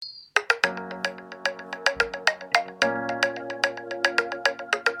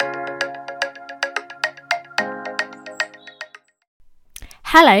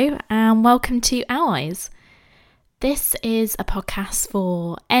Hello and welcome to Our Eyes. This is a podcast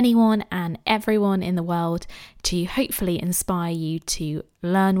for anyone and everyone in the world to hopefully inspire you to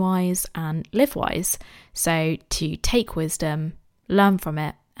learn wise and live wise. So to take wisdom, learn from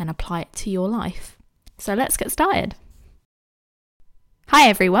it and apply it to your life. So let's get started. Hi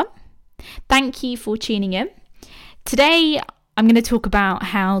everyone. Thank you for tuning in. Today I'm going to talk about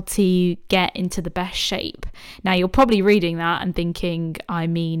how to get into the best shape. Now, you're probably reading that and thinking I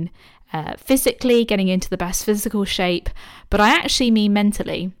mean physically, getting into the best physical shape, but I actually mean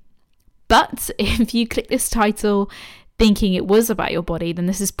mentally. But if you click this title thinking it was about your body, then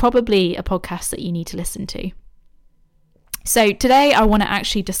this is probably a podcast that you need to listen to. So today I want to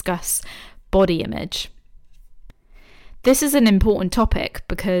actually discuss body image. This is an important topic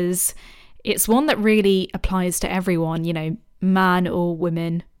because it's one that really applies to everyone, man or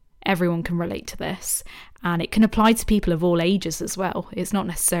women, everyone can relate to this. And it can apply to people of all ages as well. It's not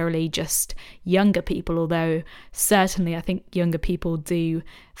necessarily just younger people, although certainly I think younger people do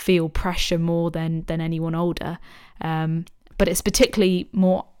feel pressure more than anyone older. But it's particularly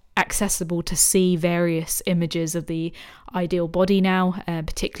more accessible to see various images of the ideal body now,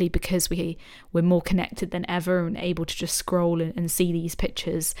 particularly because we're more connected than ever and able to just scroll and see these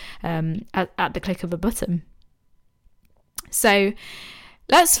pictures at the click of a button. So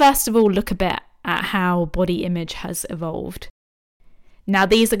let's first of all look a bit at how body image has evolved. Now,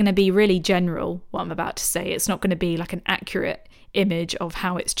 these are going to be really general, what I'm about to say. It's not going to be like an accurate image of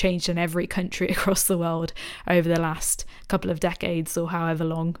how it's changed in every country across the world over the last couple of decades or however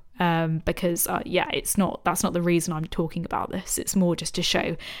long, because that's not the reason I'm talking about this. It's more just to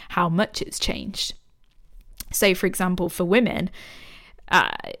show how much it's changed. So, for example, for women,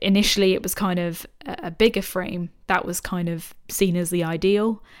 initially it was kind of a bigger frame that was kind of seen as the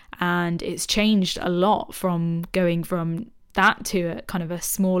ideal, and it's changed a lot from going from that to a kind of a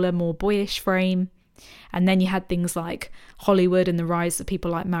smaller, more boyish frame. And then you had things like Hollywood and the rise of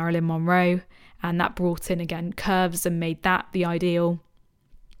people like Marilyn Monroe, and that brought in again curves and made that the ideal.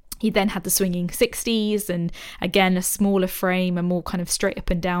 You then had the swinging 60s, and again a smaller frame, a more kind of straight up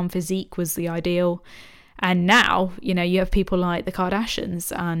and down physique was the ideal. And now, you have people like the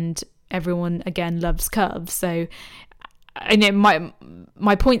Kardashians, and everyone again loves curves. So,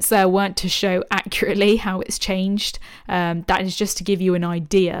 my points there weren't to show accurately how it's changed. That is just to give you an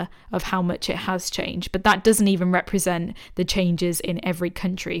idea of how much it has changed. But that doesn't even represent the changes in every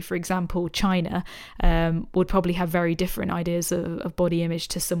country. For example, China would probably have very different ideas of body image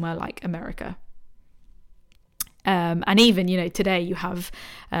to somewhere like America. And even, today you have,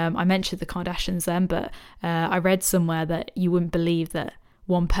 I mentioned the Kardashians then, but I read somewhere that you wouldn't believe that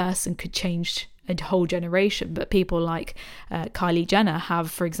one person could change a whole generation. But people like Kylie Jenner have,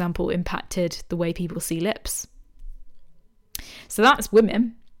 for example, impacted the way people see lips. So that's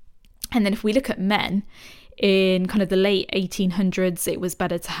women. And then if we look at men, in kind of the late 1800s, it was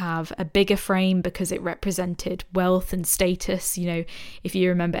better to have a bigger frame because it represented wealth and status. If you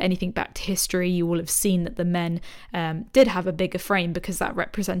remember anything back to history, you will have seen that the men did have a bigger frame because that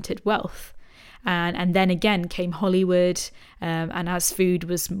represented wealth. And then again came Hollywood, and as food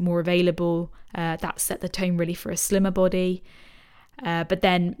was more available, that set the tone really for a slimmer body. But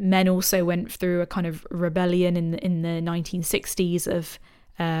then men also went through a kind of rebellion in the 1960s of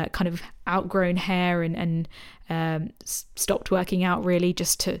kind of outgrown hair and stopped working out really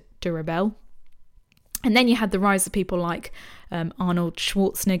just to rebel. And then you had the rise of people like Arnold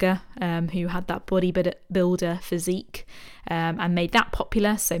Schwarzenegger, who had that bodybuilder physique and made that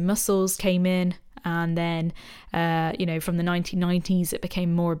popular. So muscles came in, and then from the 1990s it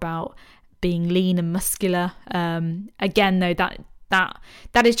became more about being lean and muscular. Again, though,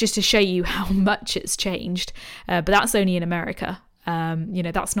 that is just to show you how much it's changed, but that's only in America.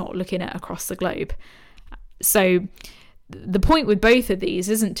 That's not looking at across the globe. So the point with both of these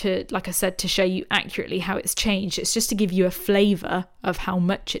isn't to, like I said, to show you accurately how it's changed. It's just to give you a flavour of how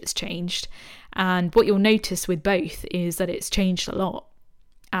much it's changed. And what you'll notice with both is that it's changed a lot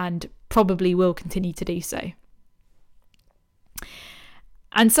and probably will continue to do so.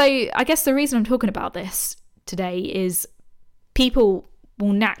 And so I guess the reason I'm talking about this today is people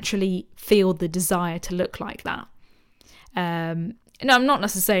will naturally feel the desire to look like that. And I'm not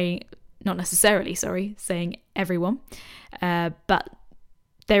necessarily saying everyone, but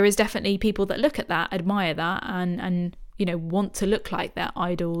there is definitely people that look at that, admire that, and want to look like their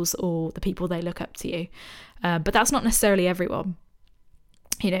idols or the people they look up to. But that's not necessarily everyone.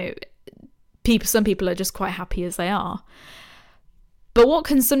 Some people are just quite happy as they are. But what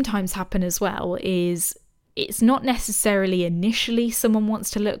can sometimes happen as well is it's not necessarily initially someone wants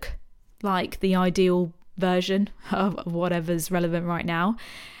to look like the ideal version of whatever's relevant right now.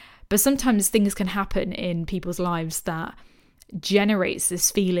 But sometimes things can happen in people's lives that generates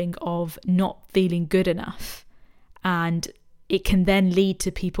this feeling of not feeling good enough, and it can then lead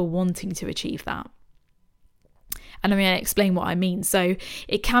to people wanting to achieve that. And I'm going to explain what I mean. So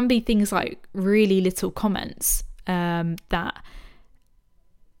it can be things like really little comments that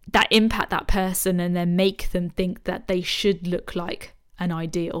impact that person and then make them think that they should look like an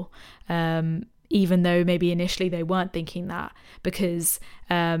ideal, even though maybe initially they weren't thinking that, because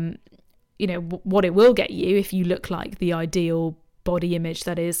what it will get you, if you look like the ideal body image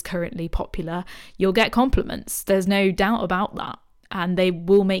that is currently popular, you'll get compliments. There's no doubt about that, and they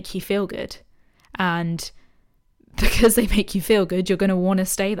will make you feel good. And because they make you feel good, you're going to want to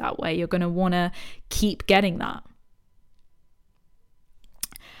stay that way. You're going to want to keep getting that.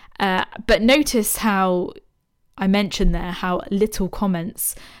 But notice how I mentioned there how little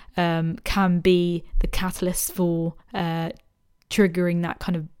comments can be the catalyst for triggering that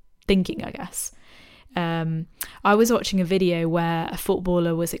kind of thinking, I guess. I was watching a video where a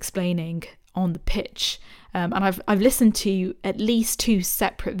footballer was explaining on the pitch, and I've listened to at least 2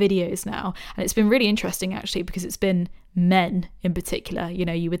 separate videos now, and it's been really interesting actually, because it's been men in particular.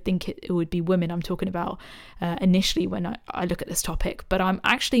 You would think it would be women I'm talking about initially when I look at this topic, but I'm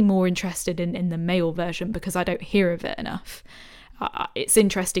actually more interested in the male version because I don't hear of it enough. It's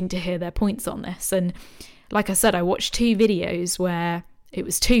interesting to hear their points on this. And like I said, I watched 2 videos where it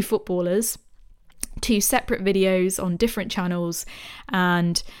was 2 footballers, 2 separate videos on different channels,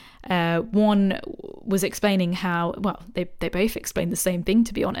 and one was explaining how, well, they both explained the same thing,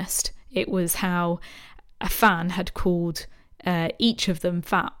 to be honest. It was how a fan had called each of them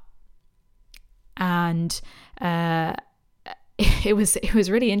fat, and it was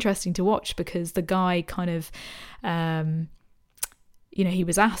really interesting to watch, because the guy kind of he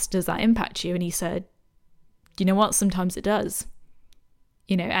was asked, does that impact you? And he said, you know what, sometimes it does.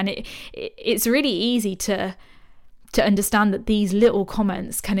 And it's really easy to understand that these little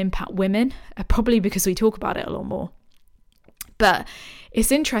comments can impact women, probably because we talk about it a lot more. But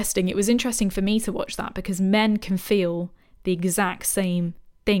it's interesting. It was interesting for me to watch that, because men can feel the exact same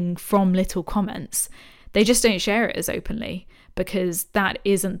thing from little comments. They just don't share it as openly, because that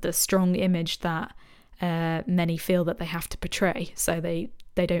isn't the strong image that many feel that they have to portray. So they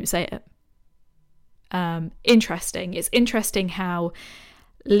don't say it. Interesting. It's interesting how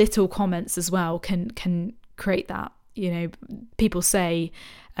little comments as well can create that. People say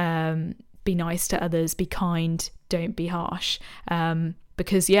be nice to others, be kind, don't be harsh,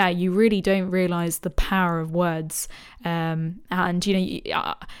 because you really don't realize the power of words. And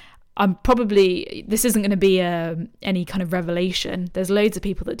I'm probably, this isn't going to be any kind of revelation. There's loads of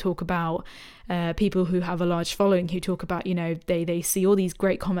people that talk about people who have a large following, who talk about, they see all these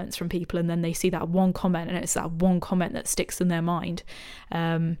great comments from people, and then they see that one comment, and it's that one comment that sticks in their mind.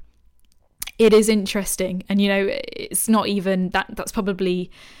 It is interesting, and it's not even that's probably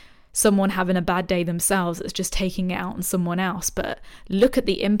someone having a bad day themselves that's just taking it out on someone else. But look at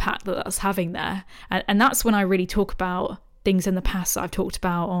the impact that that's having there, and that's when I really talk about things in the past that I've talked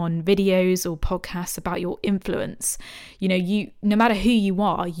about on videos or podcasts about your influence. You, no matter who you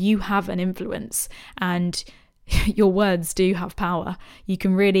are, you have an influence, and your words do have power. You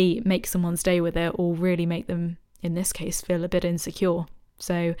can really make someone's day with it, or really make them, in this case, feel a bit insecure.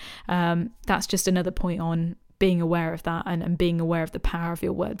 So that's just another point on being aware of that, and being aware of the power of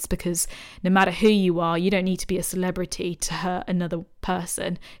your words, because no matter who you are, you don't need to be a celebrity to hurt another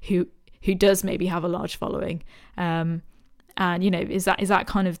person who does maybe have a large following. And is that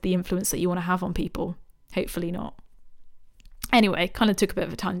kind of the influence that you want to have on people? Hopefully not. Anyway, kind of took a bit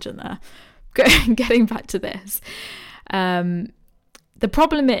of a tangent there. Getting back to this, the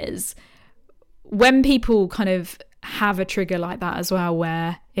problem is when people kind of have a trigger like that as well,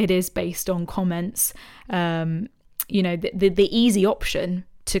 where it is based on comments. The easy option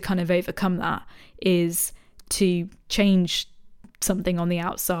to kind of overcome that is to change something on the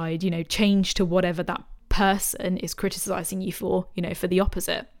outside. Change to whatever that person is criticizing you for the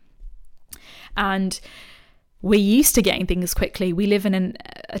opposite. And we're used to getting things quickly. We live in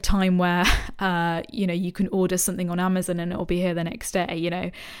a time where you can order something on Amazon and it'll be here the next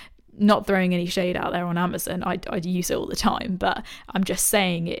day. Not throwing any shade out there on Amazon, I use it all the time, but I'm just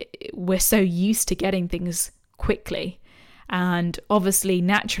saying we're so used to getting things quickly, and obviously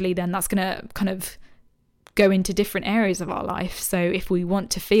naturally then that's going to kind of go into different areas of our life. So if we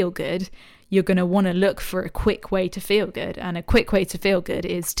want to feel good, you're going to want to look for a quick way to feel good. And a quick way to feel good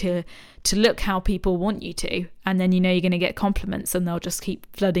is to look how people want you to. And then you're going to get compliments, and they'll just keep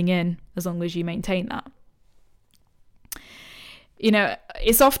flooding in as long as you maintain that.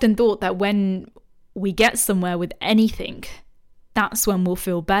 It's often thought that when we get somewhere with anything, that's when we'll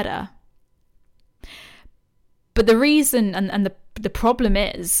feel better. But the reason and the problem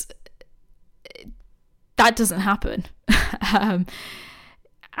is that doesn't happen.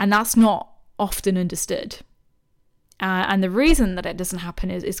 And that's not often understood. And the reason that it doesn't happen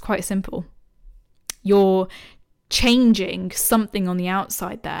is quite simple. You're changing something on the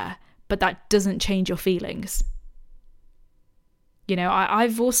outside there, but that doesn't change your feelings. You know,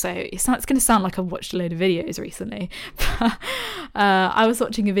 I've also, it's going to sound like I've watched a load of videos recently, but I was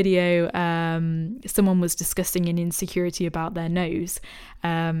watching a video, someone was discussing an insecurity about their nose,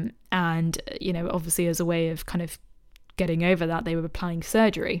 and, you know, obviously as a way of kind of getting over that, they were planning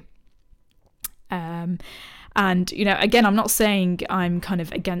surgery. And, you know, again, I'm not saying I'm kind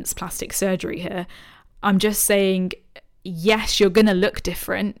of against plastic surgery here. I'm just saying, yes, you're going to look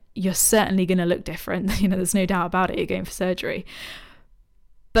different. You're certainly going to look different. You know, there's no doubt about it. You're going for surgery.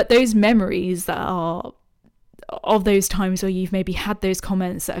 But those memories that are of those times where you've maybe had those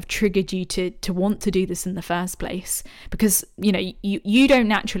comments that have triggered you to want to do this in the first place, because, you know, you don't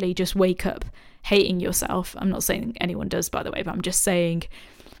naturally just wake up hating yourself. I'm not saying anyone does, by the way, but I'm just saying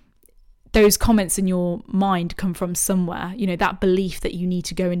those comments in your mind come from somewhere. You know, that belief that you need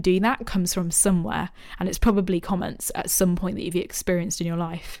to go and do that comes from somewhere, and it's probably comments at some point that you've experienced in your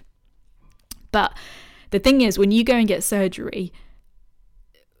life. But the thing is, when you go and get surgery,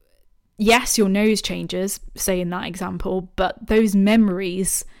 yes, your nose changes, say in that example, but those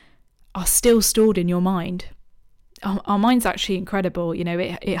memories are still stored in your mind. Our mind's actually incredible. You know,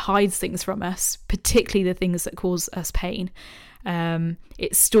 it hides things from us, particularly the things that cause us pain.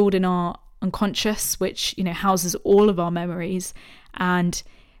 It's stored in our unconscious, which, you know, houses all of our memories, and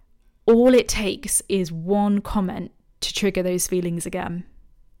all it takes is one comment to trigger those feelings again.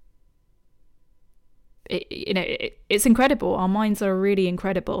 It's incredible. Our minds are really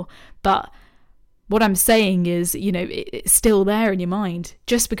incredible. But what I'm saying is, you know, it's still there in your mind.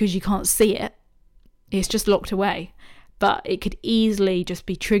 Just because you can't see it, it's just locked away. But it could easily just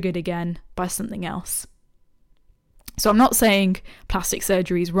be triggered again by something else. So I'm not saying plastic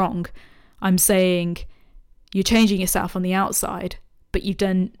surgery is wrong. I'm saying you're changing yourself on the outside, but you've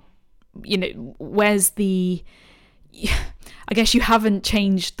done, you know, I guess you haven't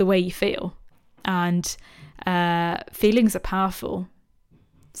changed the way you feel. And feelings are powerful.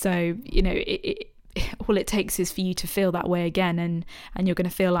 So, you know, all it takes is for you to feel that way again, and you're going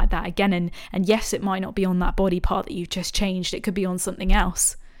to feel like that again. And yes, it might not be on that body part that you've just changed. It could be on something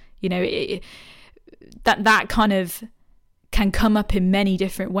else. You know, that kind of can come up in many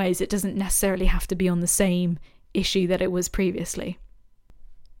different ways. It doesn't necessarily have to be on the same issue that it was previously.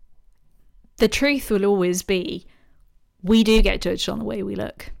 The truth will always be, we do get judged on the way we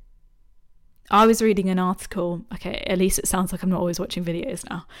look. I was reading an article, okay, at least it sounds like I'm not always watching videos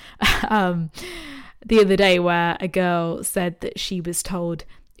now, the other day, where a girl said that she was told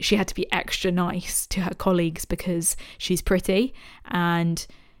she had to be extra nice to her colleagues because she's pretty. And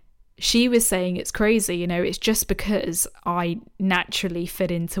she was saying, it's crazy, you know, it's just because I naturally fit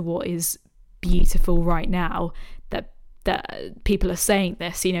into what is beautiful right now that people are saying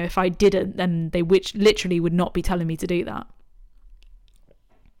this. You know, if I didn't, then they literally would not be telling me to do that.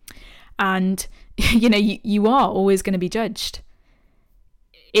 And, you know, you are always going to be judged.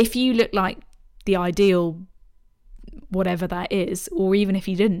 If you look like the ideal, whatever that is, or even if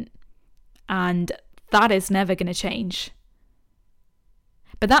you didn't. And that is never going to change.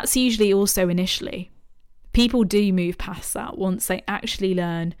 But that's usually also initially. People do move past that once they actually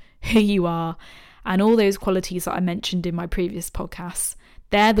learn who you are, and all those qualities that I mentioned in my previous podcasts.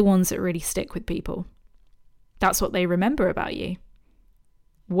 They're the ones that really stick with people. That's what they remember about you.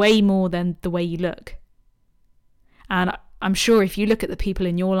 Way more than the way you look. And I'm sure if you look at the people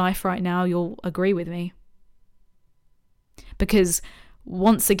in your life right now, you'll agree with me. Because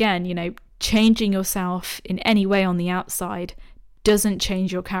once again, you know, changing yourself in any way on the outside doesn't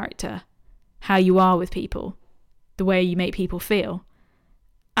change your character, how you are with people, the way you make people feel,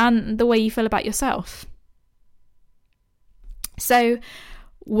 and the way you feel about yourself. So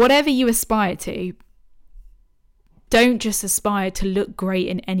whatever you aspire to, don't just aspire to look great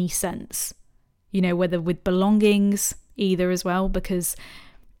in any sense, you know, whether with belongings either as well, because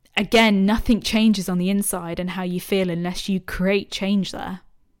again, nothing changes on the inside and how you feel unless you create change there.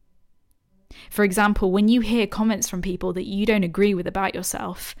 For example, when you hear comments from people that you don't agree with about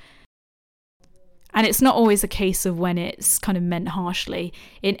yourself, and it's not always a case of when it's kind of meant harshly,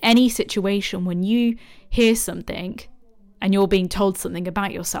 in any situation when you hear something and you're being told something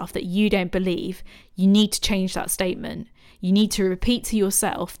about yourself that you don't believe, you need to change that statement. You need to repeat to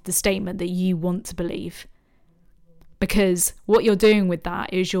yourself the statement that you want to believe. Because what you're doing with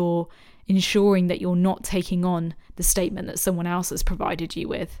that is you're ensuring that you're not taking on the statement that someone else has provided you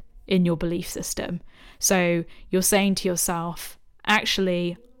with in your belief system. So you're saying to yourself,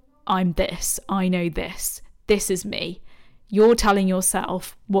 actually, I'm this, I know this is me. You're telling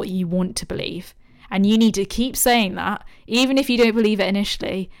yourself what you want to believe. And you need to keep saying that, even if you don't believe it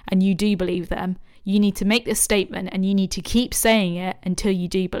initially and you do believe them. You need to make this statement and you need to keep saying it until you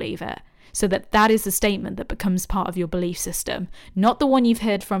do believe it. So that is the statement that becomes part of your belief system, not the one you've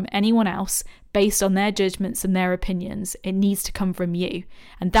heard from anyone else based on their judgments and their opinions. It needs to come from you.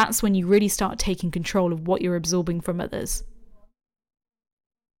 And that's when you really start taking control of what you're absorbing from others.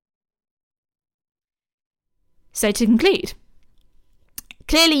 So to conclude,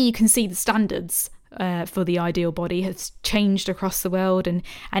 clearly you can see the standards for the ideal body has changed across the world, and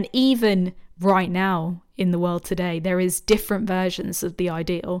even right now in the world today, there is different versions of the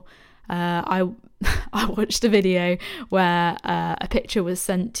ideal. I watched a video where a picture was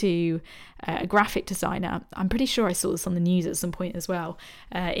sent to a graphic designer. I'm pretty sure I saw this on the news at some point as well,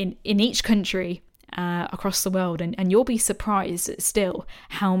 in each country across the world, and you'll be surprised still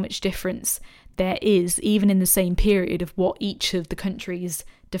how much difference there is, even in the same period, of what each of the countries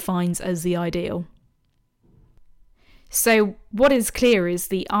defines as the ideal. So what is clear is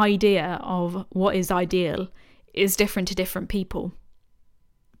the idea of what is ideal is different to different people.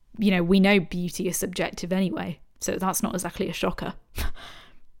 You know, we know beauty is subjective anyway, so that's not exactly a shocker.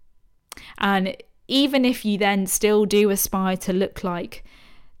 And even if you then still do aspire to look like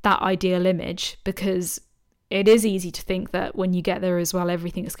that ideal image, because it is easy to think that when you get there as well,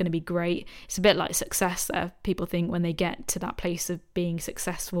 everything is going to be great. It's a bit like success there. People think when they get to that place of being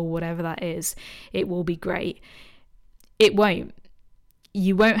successful, whatever that is, it will be great. It won't.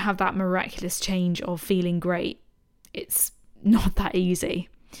 You won't have that miraculous change of feeling great. It's not that easy.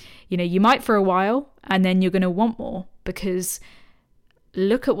 You know, you might for a while, and then you're going to want more, because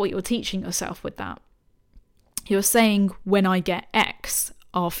look at what you're teaching yourself with that. You're saying, when I get X,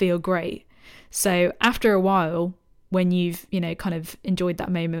 I'll feel great. So after a while, when you've, kind of enjoyed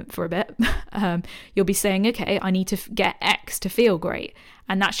that moment for a bit, you'll be saying, okay, I need to get X to feel great.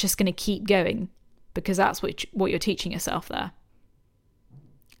 And that's just going to keep going, because that's what you're teaching yourself there.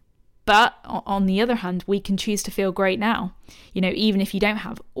 But on the other hand, we can choose to feel great now, even if you don't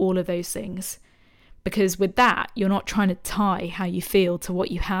have all of those things. Because with that, you're not trying to tie how you feel to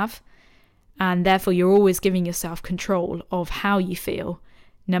what you have. And therefore, you're always giving yourself control of how you feel,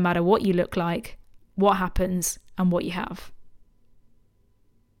 no matter what you look like, what happens, and what you have.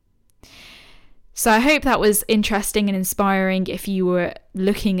 So I hope that was interesting and inspiring if you were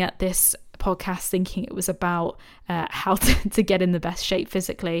looking at this podcast thinking it was about how to get in the best shape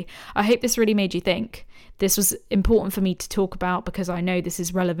physically. I hope this really made you think. This was important for me to talk about because I know this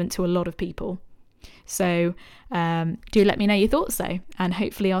is relevant to a lot of people. So do let me know your thoughts though, and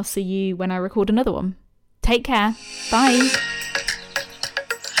hopefully I'll see you when I record another one. Take care. Bye.